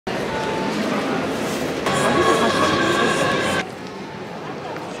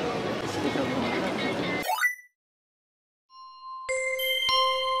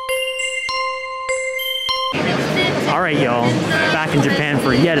back in Japan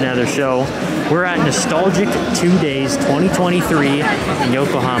for yet another show. We're at Nostalgic 2 Days 2023 in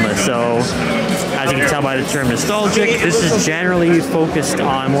Yokohama. So, as you can tell by the term nostalgic, this is generally focused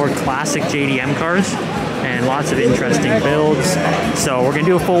on more classic JDM cars and lots of interesting builds. So we're gonna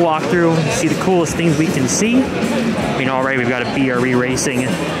do a full walkthrough, see the coolest things we can see. I mean, already we've got a BRE Racing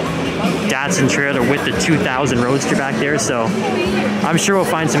Datsun trailer with the 2000 Roadster back there, so I'm sure we'll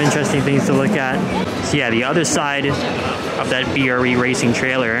find some interesting things to look at. So yeah, the other side of that BRE Racing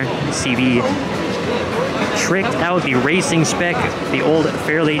trailer, CV, tricked out the racing spec, the old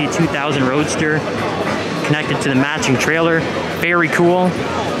Fairlady 2000 Roadster, connected to the matching trailer. Very cool.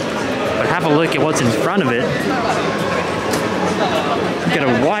 But have a look at what's in front of it. We've got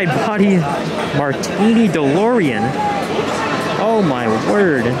a wide body Martini DeLorean. Oh my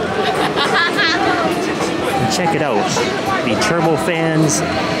word. And check it out. The turbo fans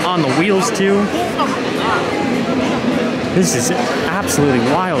on the wheels too. This is absolutely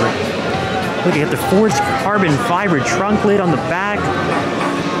wild. Look, you got the forged carbon fiber trunk lid on the back.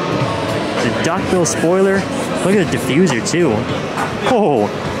 The duckbill spoiler. Look at the diffuser too. Oh,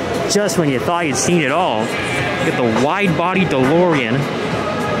 just when you thought you'd seen it all. Look at the wide body DeLorean.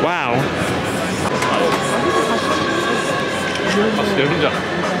 Wow.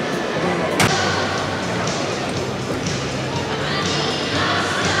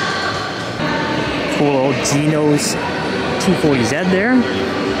 Cool old Geno's 240Z there.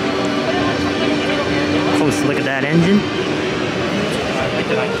 Close look at that engine.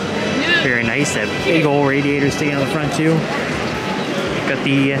 Very nice. That big old radiator sticking out the front too. Got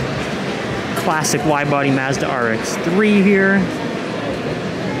the classic wide-body Mazda RX-3 here.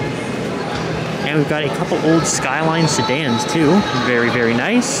 And we've got a couple old Skyline sedans too. Very, very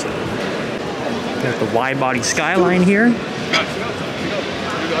nice. Got the wide-body Skyline here.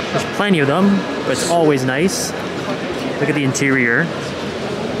 There's plenty of them, but it's always nice. Look at the interior.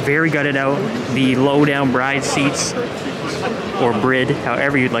 Very gutted out. The low-down bride seats, or brid,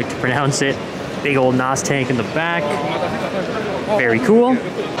 however you'd like to pronounce it. Big old NOS tank in the back. Very cool.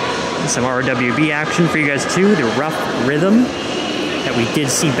 Some RWB action for you guys too. The Rough Rhythm that we did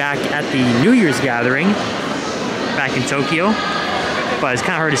see back at the New Year's gathering back in Tokyo. But it's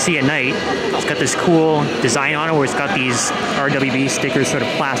kind of hard to see at night. It's got this cool design on it where it's got these RWB stickers sort of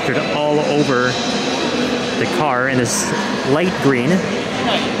plastered all over the car in this light green.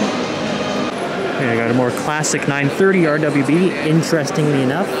 And I got a more classic 930 RWB. Interestingly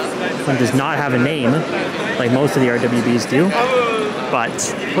enough, this one does not have a name like most of the RWBs do, but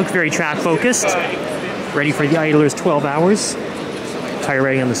looks very track focused. Ready for the idlers 12 hours. Tire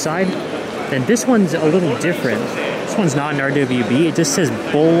rating on the side. Then this one's a little different. This one's not an RWB. It just says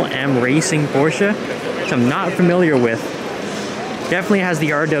Bull M Racing Porsche, which I'm not familiar with. Definitely has the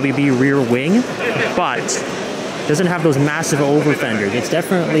RWB rear wing, but doesn't have those massive over fenders. It's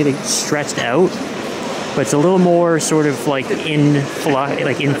definitely stretched out, but it's a little more sort of like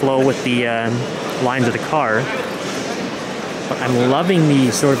inflow with the lines of the car. But I'm loving the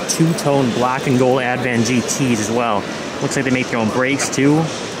sort of two-tone black and gold Advan GTs as well. Looks like they make their own brakes too.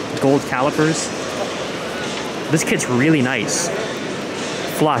 Gold calipers. This kit's really nice.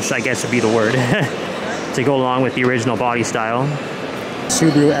 Flush, I guess would be the word, to go along with the original body style.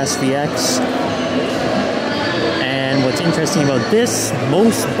 Subaru SVX. And what's interesting about this,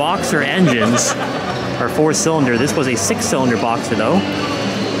 most Boxer engines are 4-cylinder. This was a 6-cylinder Boxer though.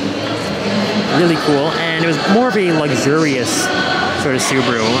 Really cool, and it was more of a luxurious sort of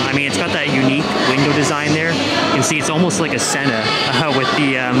Subaru. I mean, it's got that unique window design there. You can see it's almost like a Senna with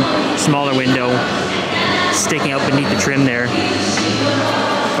the smaller window sticking out beneath the trim there.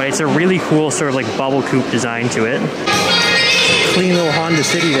 But it's a really cool sort of like bubble coupe design to it. Clean little Honda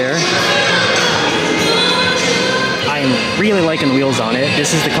City there. I'm really liking the wheels on it.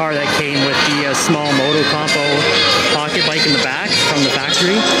 This is the car that came with the small Moto Compo pocket bike in the back from the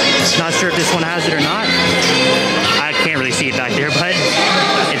factory. Not sure if this one has it or not. I can't really see it back there, but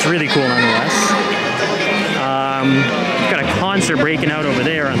it's really cool nonetheless. We've got a concert breaking out over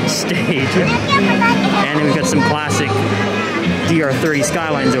there on the stage. And then we've got some classic DR30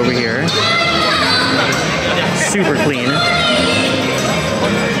 Skylines over here. Super clean.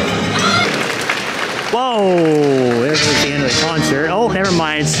 Whoa! There's the end of the concert. Oh, never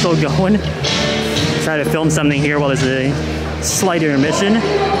mind, it's still going. Try to film something here while there's a slight intermission.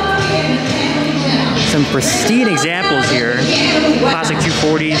 Some pristine examples here. Classic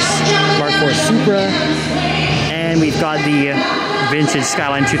 240s, Mark IV Supra. And we've got the vintage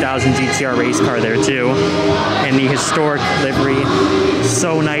Skyline 2000 GTR race car there too. And the historic livery.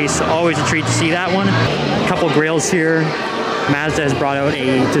 So nice. Always a treat to see that one. A couple grails here. Mazda has brought out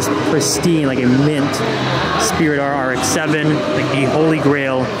a just pristine, like a mint Spirit R RX-7, like the holy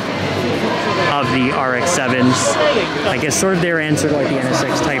grail of the RX-7s. I guess sort of their answer to like the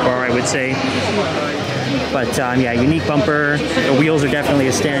NSX Type R, I would say. But yeah, unique bumper. The wheels are definitely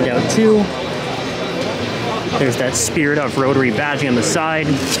a standout too. There's that spirit of rotary badging on the side,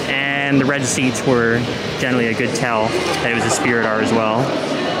 and the red seats were generally a good tell that it was a Spirit R as well.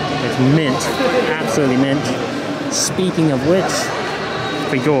 It's mint, absolutely mint. Speaking of which,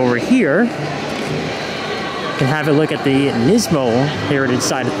 if we go over here and have a look at the Nismo heritage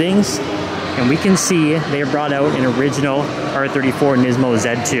side of things, and we can see they brought out an original R34 Nismo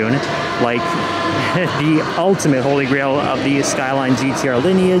Z-Tune, like the ultimate holy grail of the Skyline GTR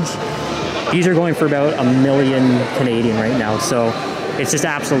lineage. These are going for about $1 million Canadian right now, so it's just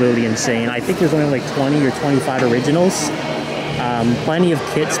absolutely insane. I think there's only like 20 or 25 originals. Plenty of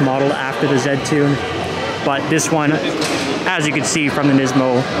kits modeled after the Z-Tune, but this one, as you can see from the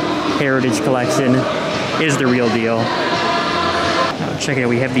Nismo Heritage Collection, is the real deal. Now check it out,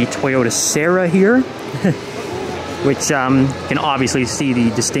 we have the Toyota Serra here, which can obviously see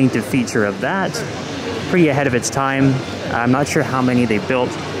the distinctive feature of that. Pretty ahead of its time. I'm not sure how many they built,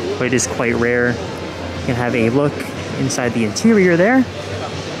 but it is quite rare. You can have a look inside the interior there.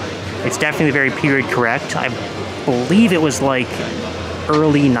 It's definitely very period correct. I believe it was like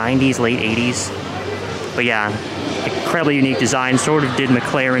early 90s, late 80s. But yeah, incredibly unique design. Sort of did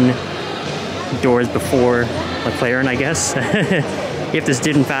McLaren doors before McLaren, I guess. If this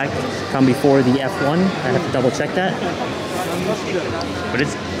did in fact come before the F1, I have to double check that. But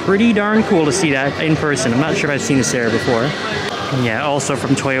it's pretty darn cool to see that in person. I'm not sure if I've seen the Serra before. And yeah, also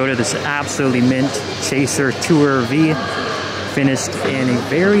from Toyota, this absolutely mint Chaser Tour V, finished in a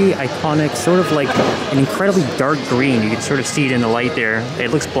very iconic, sort of like an incredibly dark green. You can sort of see it in the light there.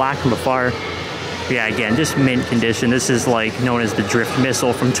 It looks black from afar. But yeah, again, just mint condition. This is like known as the Drift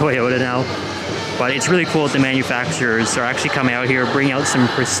Missile from Toyota now. But it's really cool that the manufacturers are actually coming out here, bringing out some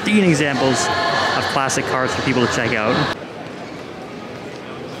pristine examples of classic cars for people to check out.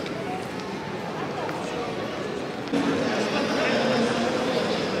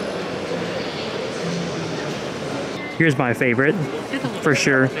 Here's my favorite, for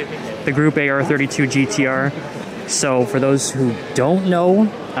sure, the Group A R32 GTR. So for those who don't know,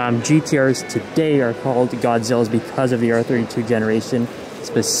 GTRs today are called Godzillas because of the R32 generation,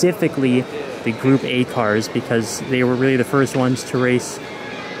 specifically the Group A cars, because they were really the first ones to race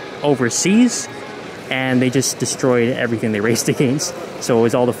overseas, and they just destroyed everything they raced against. So it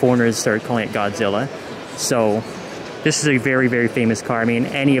was all the foreigners started calling it Godzilla. So this is a very, very famous car. I mean,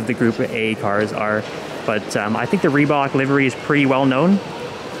 any of the Group A cars are. But I think the Reebok livery is pretty well known.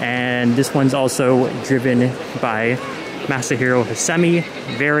 And this one's also driven by Masahiro Hasemi,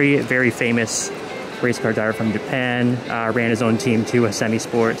 very, very famous race car driver from Japan. Ran his own team too, Hasemi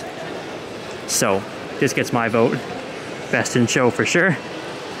Sport. So this gets my vote. Best in show for sure.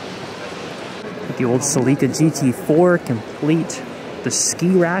 The old Celica GT4, complete the ski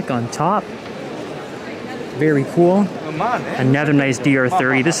rack on top. Very cool. Another nice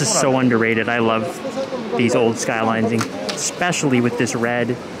DR30. This is so underrated. I love these old Skylines, especially with this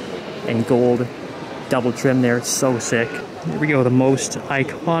red and gold double trim there. It's so sick. Here we go, the most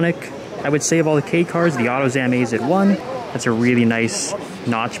iconic, I would say, of all the K cars, the AutoZam AZ1. That's a really nice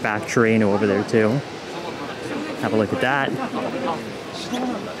notchback Terreno over there too. Have a look at that.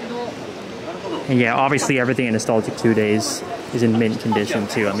 And yeah, obviously everything in Nostalgic 2 Days is in mint condition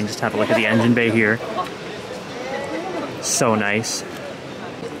too. I mean, just have a look at the engine bay here. So nice.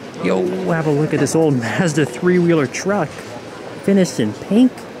 Yo, have a look at this old Mazda 3-wheeler truck. Finished in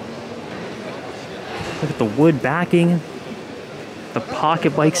pink. Look at the wood backing. The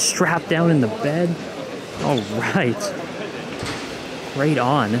pocket bike strapped down in the bed. All right. Right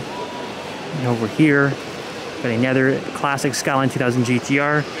on. And over here, got another classic Skyline 2000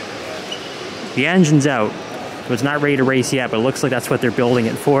 GTR. The engine's out, so it's not ready to race yet, but it looks like that's what they're building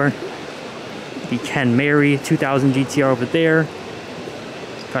it for. The Ken Mary 2000 GTR over there.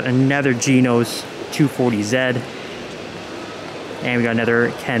 Got another Geno's 240Z. And we got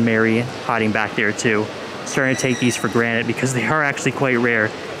another Ken Mary hiding back there too. Starting to take these for granted because they are actually quite rare.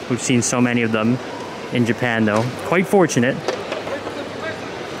 We've seen so many of them in Japan though. Quite fortunate.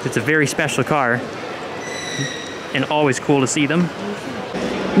 It's a very special car. And always cool to see them.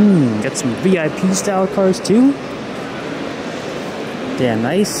 Got some VIP style cars too. Damn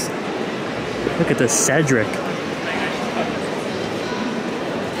nice. Look at the Cedric.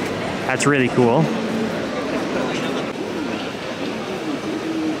 That's really cool.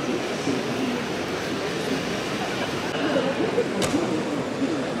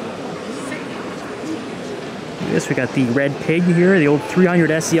 focus. We got the red pig here, the old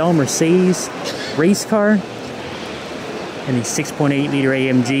 300 SEL Mercedes race car, and the 6.8 liter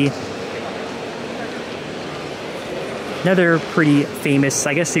AMG. Another pretty famous,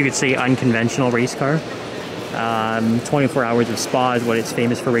 I guess you could say, unconventional race car. 24 Hours of Spa is what it's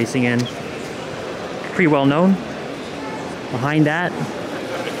famous for racing in. Pretty well known. Behind that,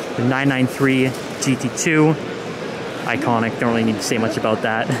 the 993 GT2. Iconic, don't really need to say much about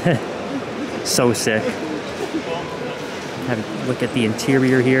that. So sick. Have a look at the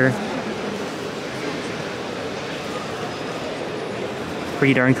interior here.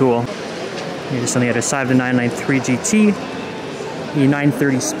 Pretty darn cool. Here, just on the other side of the 993 GT, the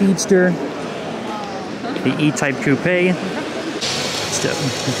 930 Speedster, the E-Type Coupe. Just a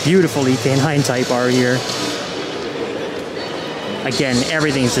beautiful EK9 Type R here. Again,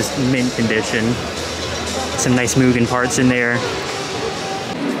 everything's just mint condition. Some nice Mugen parts in there.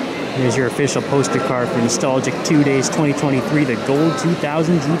 Here's your official poster card for Nostalgic 2 Days 2023, the Gold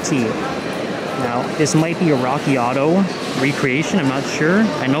 2000 GT. Now, this might be a Rocky Auto recreation, I'm not sure.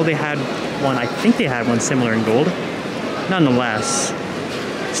 I know they had one, I think they had one similar in gold. Nonetheless,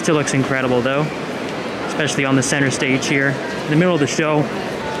 still looks incredible though, especially on the center stage here, in the middle of the show.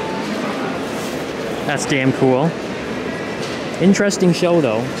 That's damn cool. Interesting show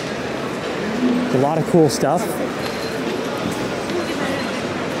though. A lot of cool stuff.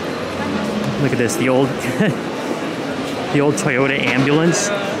 Look at this, the old the old Toyota ambulance.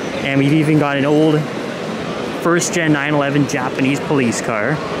 And we've even got an old first gen 911 Japanese police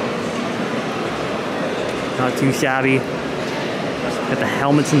car. Not too shabby. Got the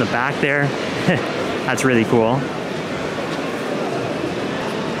helmets in the back there. That's really cool.